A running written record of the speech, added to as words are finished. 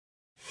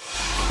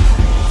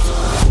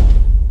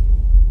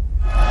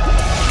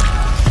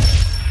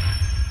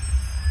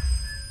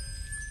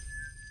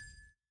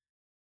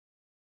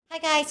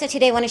guys, so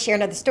today I want to share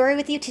another story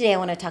with you. Today I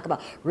want to talk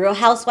about Real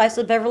Housewives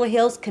of Beverly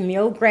Hills.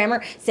 Camille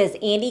Grammer says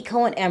Andy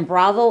Cohen and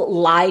Bravo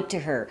lied to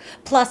her.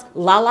 Plus,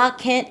 Lala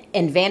Kent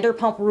and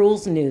Vanderpump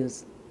Rules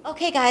news.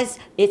 Okay guys,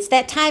 it's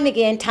that time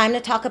again. Time to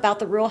talk about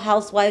the Real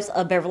Housewives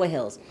of Beverly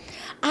Hills.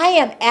 I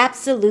am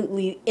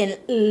absolutely in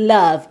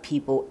love,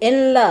 people,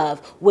 in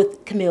love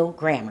with Camille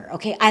Grammer,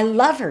 okay? I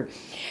love her.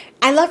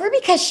 I love her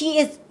because she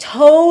is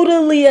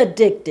totally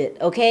addicted,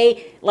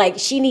 okay? Like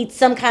she needs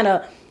some kind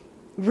of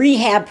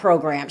rehab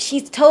program.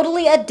 She's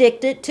totally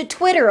addicted to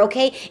Twitter,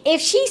 okay?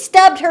 If she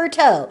stubbed her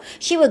toe,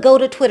 she would go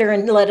to Twitter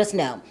and let us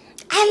know.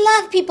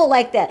 I love people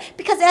like that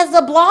because as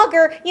a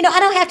blogger, you know, I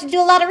don't have to do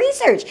a lot of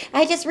research.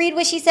 I just read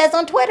what she says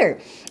on Twitter.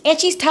 And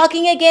she's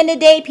talking again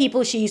today,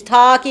 people. She's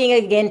talking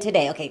again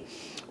today. Okay,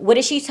 what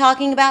is she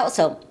talking about?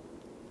 So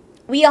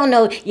we all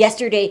know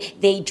yesterday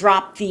they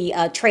dropped the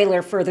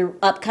trailer for the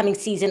upcoming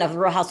season of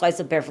Real Housewives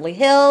of Beverly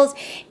Hills.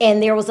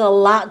 And there was a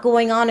lot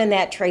going on in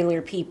that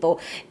trailer, people.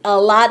 A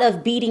lot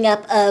of beating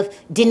up of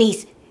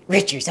Denise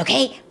Richards,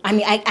 okay? I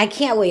mean, I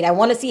can't wait. I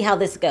want to see how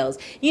this goes.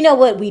 You know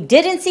what we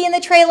didn't see in the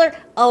trailer?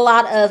 A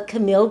lot of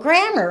Camille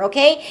Grammer,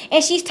 okay?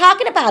 And she's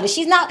talking about it.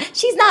 She's not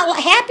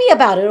happy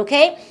about it,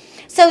 okay?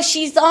 So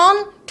she's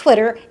on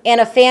Twitter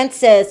and a fan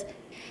says,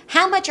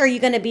 "How much are you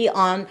going to be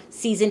on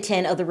season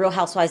 10 of The Real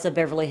Housewives of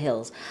Beverly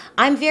Hills?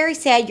 I'm very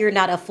sad you're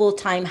not a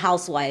full-time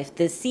housewife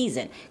this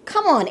season."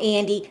 Come on,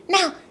 Andy.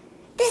 Now,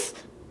 this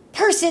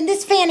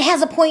fan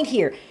has a point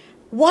here.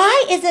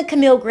 Why isn't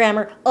Camille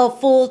Grammer a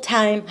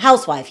full-time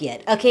housewife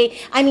yet, okay?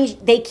 I mean,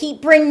 they keep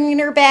bringing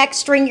her back,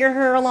 stringing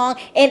her along,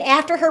 and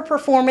after her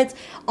performance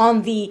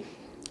on the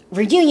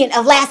reunion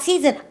of last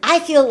season, I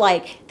feel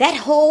like that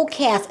whole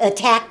cast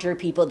attacked her,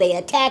 people. They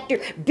attacked her,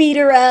 beat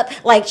her up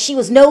like she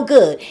was no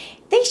good.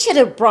 They should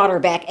have brought her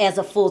back as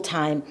a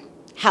full-time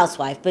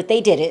housewife, but they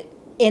did it.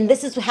 And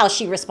this is how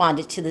she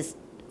responded to this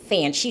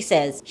fan. She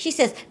says,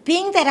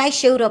 "Being that I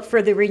showed up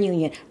for the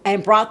reunion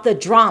and brought the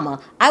drama,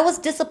 I was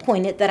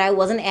disappointed that I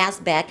wasn't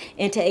asked back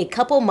into a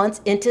couple months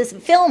into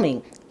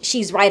filming."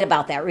 She's right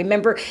about that.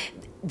 Remember,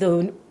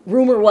 the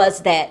rumor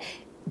was that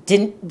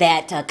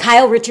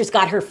Kyle Richards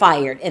got her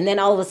fired, and then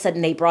all of a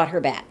sudden they brought her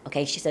back.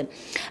 Okay, she said,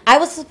 "I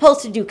was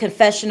supposed to do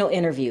confessional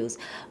interviews,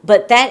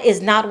 but that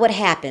is not what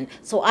happened,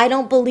 so I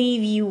don't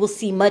believe you will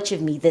see much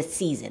of me this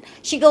season."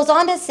 She goes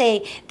on to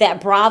say that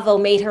Bravo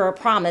made her a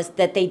promise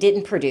that they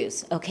didn't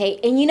produce. Okay,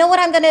 and you know what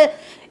I'm going to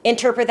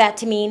interpret that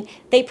to mean?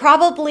 They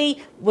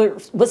probably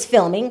was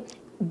filming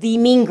the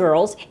Mean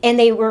Girls, and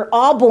they were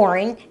all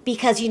boring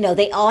because, you know,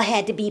 they all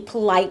had to be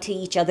polite to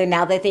each other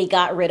now that they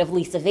got rid of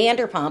Lisa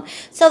Vanderpump.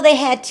 So they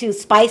had to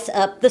spice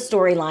up the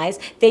storylines.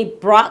 They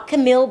brought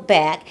Camille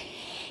back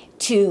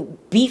to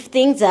beef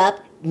things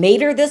up,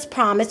 made her this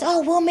promise,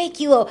 "Oh, we'll make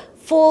you a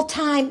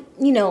full-time,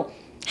 you know,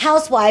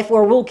 housewife,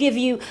 or we'll give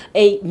you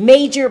a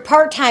major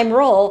part-time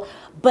role."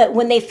 But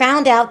when they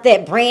found out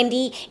that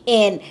Brandy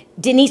and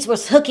Denise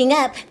was hooking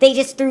up, they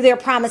just threw their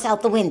promise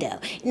out the window.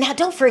 Now,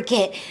 don't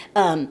forget,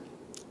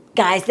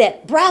 guys,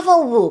 that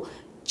Bravo will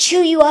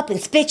chew you up and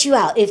spit you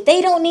out. If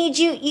they don't need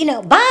you, you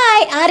know,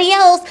 bye,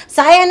 adios,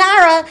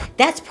 sayonara.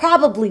 That's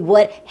probably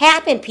what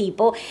happened,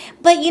 people.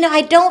 But, you know,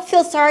 I don't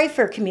feel sorry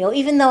for Camille,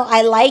 even though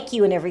I like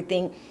you and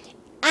everything.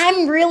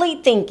 I'm really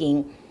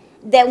thinking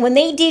that when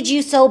they did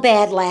you so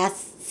bad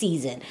last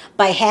season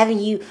by having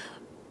you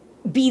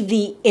be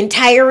the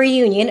entire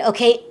reunion,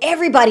 okay,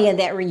 everybody in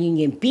that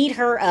reunion beat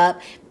her up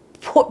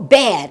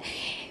bad.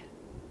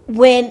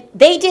 When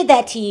they did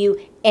that to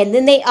you, and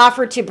then they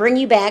offered to bring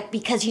you back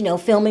because, you know,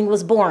 filming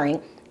was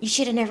boring, you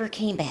should have never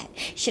came back.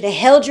 Should have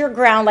held your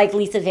ground like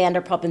Lisa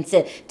Vanderpump and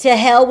said, "To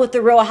hell with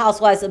the Real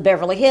Housewives of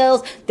Beverly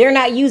Hills. They're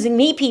not using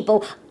me,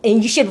 people."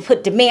 And you should have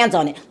put demands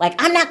on it.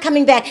 Like, "I'm not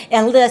coming back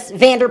unless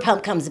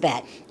Vanderpump comes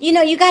back." You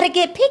know, you got to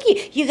get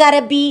picky. You got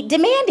to be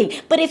demanding.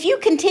 But if you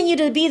continue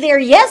to be their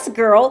yes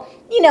girl,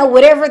 you know,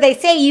 whatever they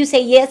say, you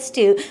say yes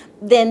to,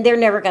 then they're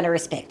never going to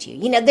respect you.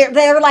 You know,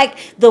 they're like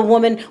the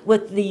woman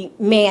with the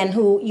man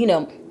who, you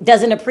know,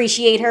 doesn't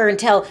appreciate her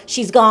until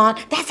she's gone.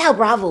 That's how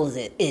Bravo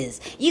is.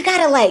 You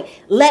got to, like,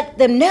 let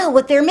them know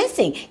what they're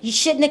missing. You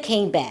shouldn't have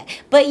came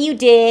back. But you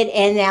did,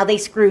 and now they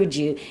screwed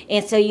you.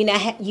 And so, you know,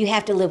 you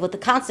have to live with the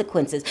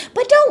consequences.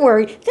 But don't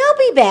worry, they'll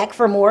be back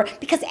for more,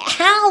 because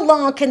how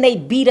long can they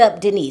beat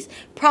up Denise?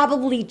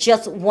 Probably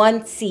just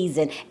one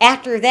season.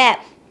 After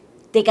that,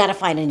 they got to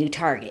find a new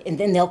target, and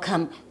then they'll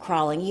come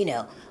crawling, you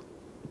know,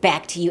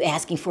 back to you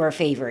asking for a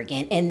favor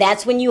again. And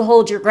that's when you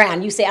hold your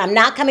ground. You say, "I'm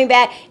not coming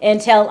back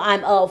until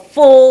I'm a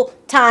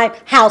full-time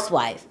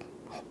housewife,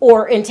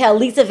 or until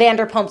Lisa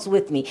Vanderpump's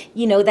with me."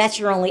 You know, that's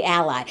your only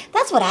ally.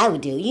 That's what I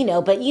would do, you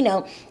know. But, you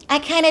know, I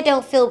kind of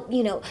don't feel,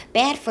 you know,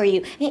 bad for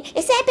you.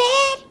 Is that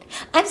bad?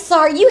 I'm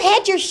sorry. You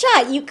had your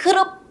shot. You could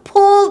have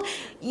pulled,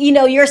 you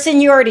know, your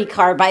seniority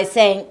card by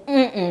saying,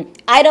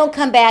 "I don't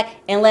come back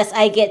unless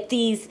I get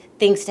these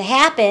things to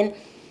happen,"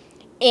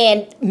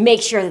 and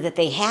make sure that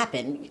they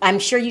happen. I'm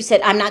sure you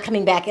said, "I'm not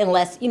coming back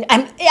unless," you know,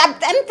 I'm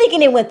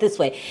thinking it went this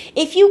way.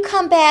 "If you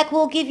come back,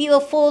 we'll give you a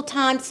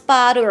full-time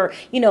spot, or,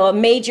 you know, a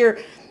major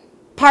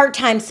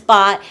part-time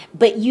spot,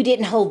 but you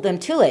didn't hold them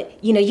to it.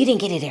 You didn't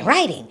get it in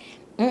writing.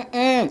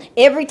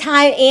 Every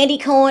time Andy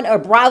Cohen or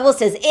Bravo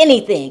says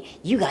anything,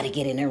 you got to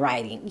get it in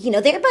writing.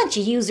 They're a bunch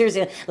of users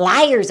and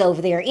liars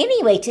over there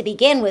anyway to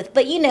begin with.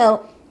 But,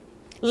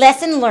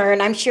 lesson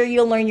learned. I'm sure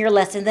you'll learn your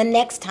lesson the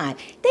next time.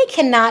 They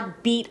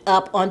cannot beat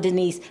up on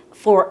Denise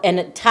for an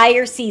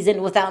entire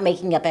season without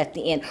making up at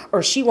the end,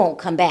 or she won't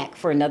come back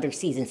for another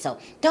season. So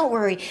don't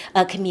worry,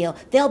 Camille.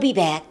 They'll be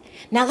back.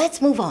 Now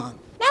let's move on.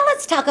 Now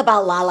let's talk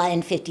about Lala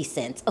and 50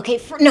 Cent. Okay,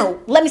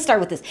 let me start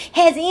with this.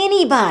 Has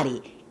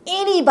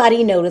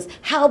anybody noticed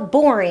how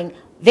boring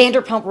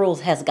Vanderpump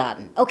Rules has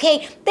gotten?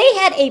 Okay, they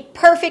had a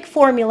perfect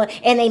formula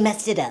and they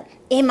messed it up,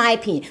 in my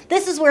opinion.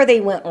 This is where they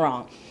went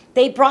wrong.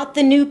 They brought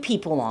the new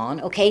people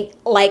on, okay,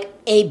 like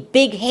a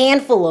big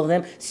handful of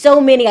them. So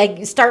many,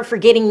 I start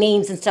forgetting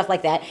names and stuff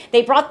like that.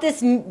 They brought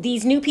these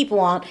new people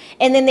on,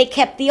 and then they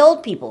kept the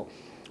old people.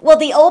 Well,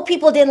 the old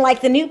people didn't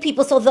like the new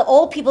people, so the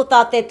old people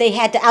thought that they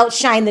had to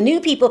outshine the new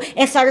people,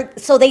 and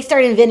so they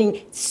started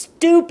inventing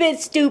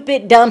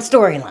stupid, dumb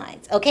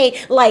storylines,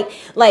 okay? Like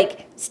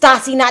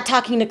Stassi not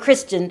talking to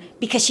Christian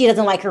because she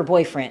doesn't like her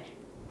boyfriend.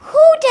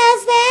 Who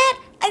does that?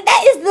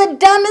 That is the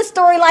dumbest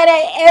storyline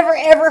I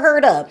ever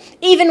heard of.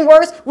 Even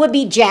worse would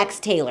be Jax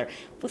Taylor.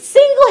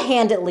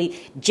 Single-handedly,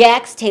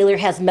 Jax Taylor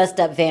has messed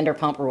up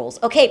Vanderpump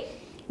Rules. Okay,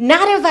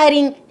 not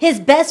inviting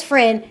his best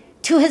friend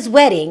to his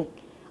wedding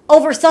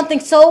over something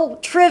so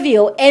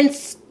trivial and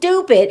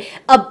stupid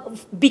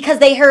because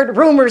they heard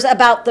rumors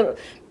about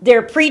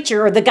their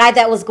preacher or the guy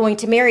that was going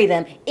to marry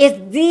them is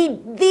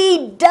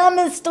the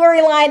dumbest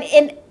storyline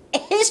in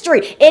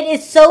history. It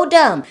is so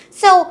dumb.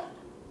 So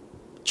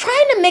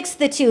trying to mix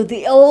the two,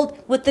 the old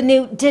with the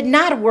new, did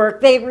not work.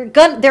 They're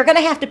going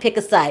to have to pick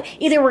a side.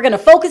 Either we're going to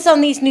focus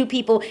on these new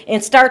people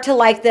and start to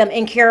like them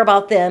and care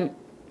about them,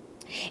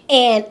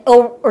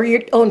 or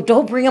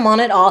don't bring them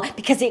on at all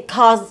because it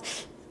causes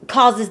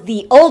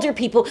the older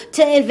people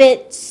to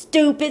invent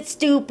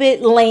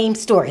stupid, lame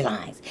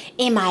storylines,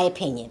 in my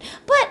opinion.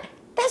 But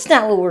that's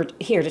not what we're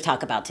here to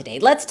talk about today.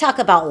 Let's talk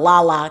about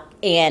Lala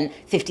and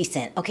 50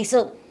 Cent. Okay,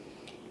 so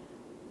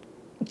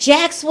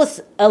Jax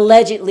was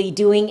allegedly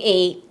doing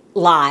a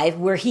live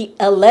where he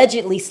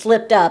allegedly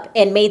slipped up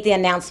and made the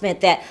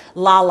announcement that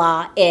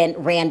Lala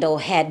and Randall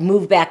had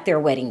moved back their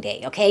wedding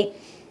day, okay?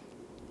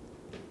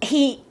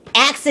 He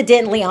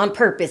accidentally, on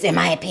purpose, in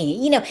my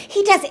opinion.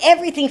 He does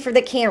everything for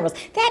the cameras.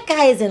 That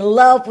guy is in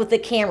love with the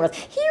cameras.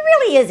 He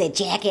really is a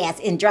jackass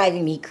and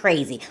driving me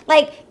crazy.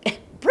 Like,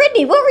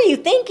 Brittany, what were you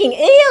thinking?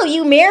 Ew,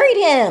 you married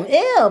him.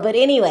 Ew. But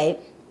anyway,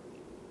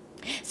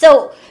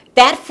 so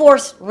that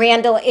forced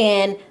Randall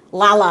and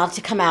Lala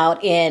to come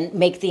out and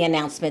make the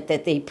announcement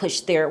that they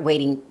pushed their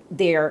wedding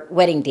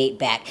date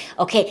back.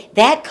 Okay,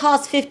 that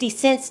caused 50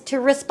 Cent to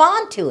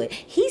respond to it.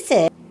 He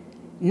said,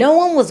 no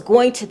one was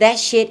going to that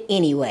shit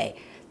anyway.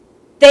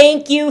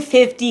 Thank you,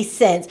 50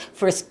 Cent,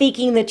 for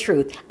speaking the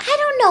truth. I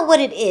don't know what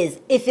it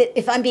is,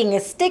 if I'm being a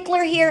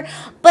stickler here,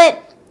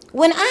 but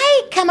when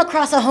I come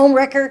across a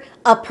homewrecker,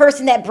 a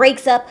person that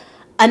breaks up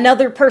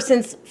another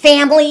person's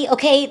family,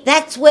 okay?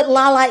 That's what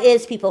Lala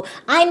is, people.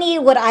 I need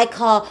what I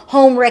call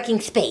home wrecking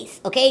space,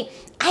 okay?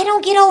 I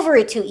don't get over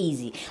it too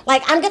easy.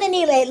 Like, I'm going to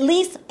need at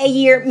least a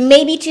year,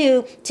 maybe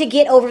two, to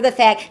get over the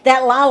fact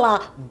that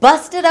Lala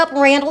busted up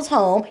Randall's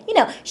home.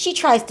 She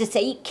tries to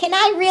say, can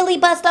I really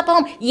bust up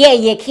home? Yeah,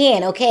 you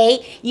can,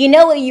 okay? You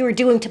know what you were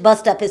doing to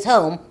bust up his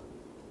home.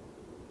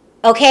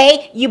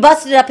 Okay, you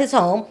busted up his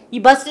home,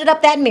 you busted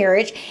up that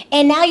marriage,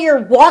 and now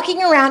you're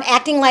walking around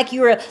acting like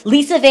you're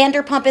Lisa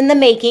Vanderpump in the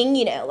making,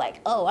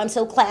 like, oh, I'm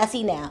so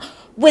classy now,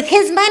 with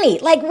his money.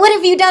 Like, what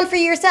have you done for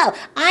yourself?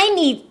 I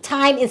need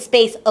time and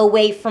space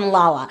away from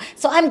Lala.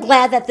 So I'm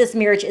glad that this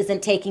marriage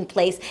isn't taking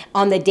place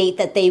on the date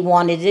that they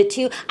wanted it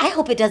to. I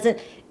hope it doesn't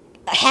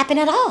happen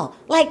at all.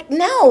 Like,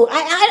 no,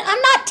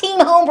 I'm not team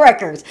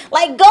homewreckers.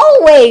 Like, go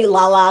away,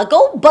 Lala.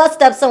 Go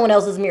bust up someone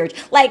else's marriage.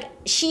 Like,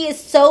 she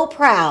is so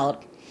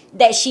proud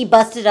that she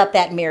busted up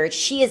that marriage.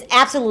 She is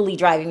absolutely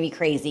driving me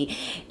crazy.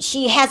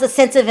 She has a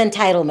sense of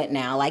entitlement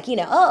now. Like,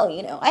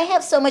 I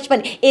have so much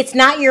money. It's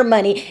not your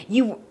money.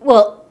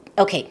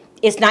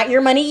 It's not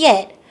your money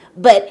yet,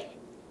 but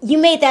you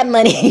made that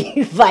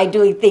money by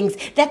doing things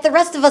that the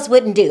rest of us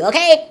wouldn't do,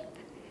 okay?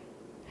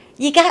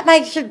 You got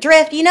my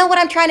drift? You know what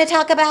I'm trying to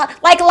talk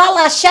about? Like,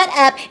 Lala, shut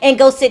up and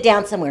go sit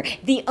down somewhere.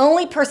 The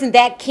only person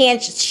that can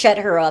shut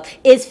her up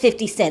is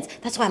 50 Cent.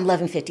 That's why I'm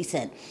loving 50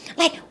 Cent.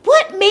 Like,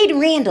 what made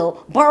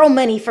Randall borrow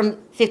money from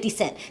 50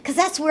 Cent? Because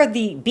that's where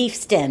the beef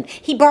stemmed.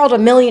 He borrowed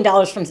 $1 million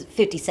from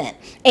 50 Cent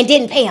and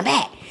didn't pay him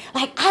back.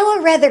 Like, I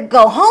would rather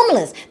go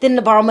homeless than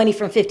to borrow money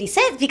from 50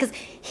 Cent because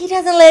he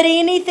doesn't let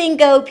anything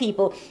go,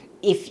 people.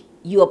 If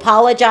you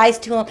apologize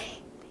to him,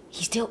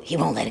 he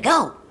won't let it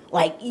go.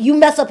 Like, you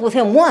mess up with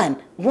him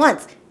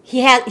once,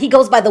 he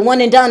goes by the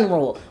one and done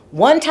rule.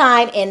 One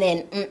time, and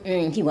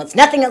then he wants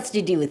nothing else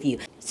to do with you.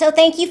 So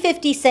thank you,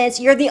 50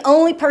 Cent. You're the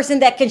only person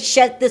that can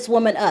shut this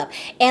woman up.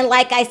 And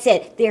like I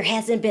said, there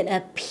hasn't been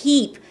a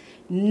peep,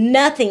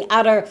 nothing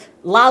out of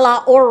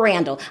Lala or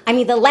Randall. I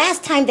mean, the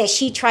last time that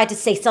she tried to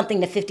say something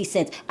to 50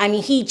 Cent, I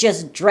mean, he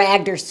just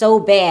dragged her so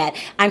bad.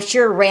 I'm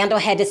sure Randall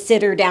had to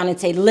sit her down and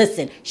say,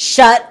 listen,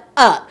 shut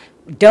up.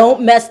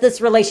 Don't mess this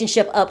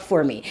relationship up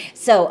for me.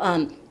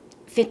 So,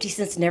 50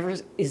 Cent never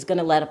is going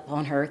to let up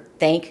on her.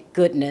 Thank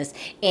goodness.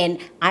 And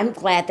I'm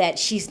glad that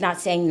she's not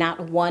saying not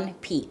one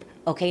peep.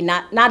 Okay,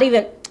 not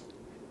even,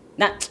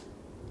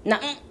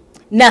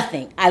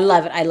 nothing. I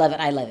love it. I love it.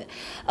 I love it.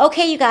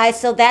 Okay, you guys.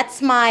 So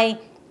that's my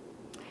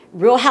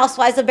Real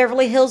Housewives of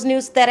Beverly Hills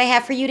news that I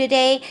have for you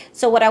today.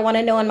 So what I want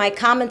to know in my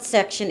comments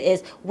section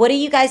is, what do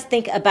you guys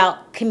think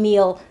about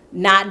Camille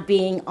not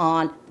being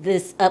on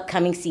this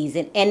upcoming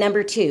season? And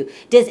number two,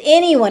 does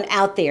anyone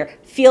out there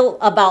feel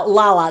about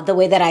Lala the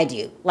way that I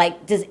do?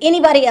 Like, does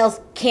anybody else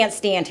can't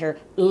stand her?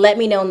 Let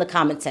me know in the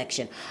comment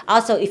section.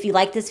 Also, if you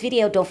like this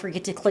video, don't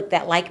forget to click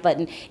that like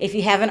button. If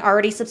you haven't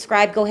already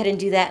subscribed, go ahead and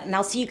do that. And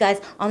I'll see you guys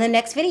on the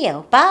next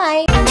video.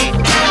 Bye.